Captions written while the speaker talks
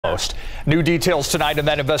New details tonight in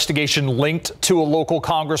that investigation linked to a local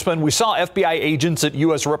congressman. We saw FBI agents at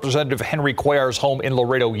U.S. Representative Henry Cuellar's home in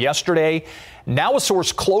Laredo yesterday. Now a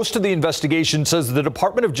source close to the investigation says the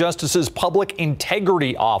Department of Justice's Public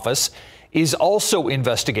Integrity Office is also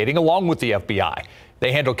investigating along with the FBI.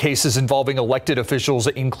 They handle cases involving elected officials,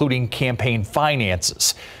 including campaign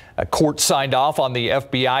finances. A court signed off on the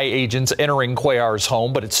FBI agents entering Cuellar's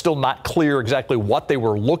home, but it's still not clear exactly what they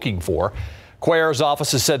were looking for. Cuellar's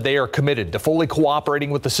office has said they are committed to fully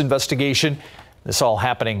cooperating with this investigation. This all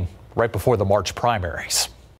happening right before the March primaries.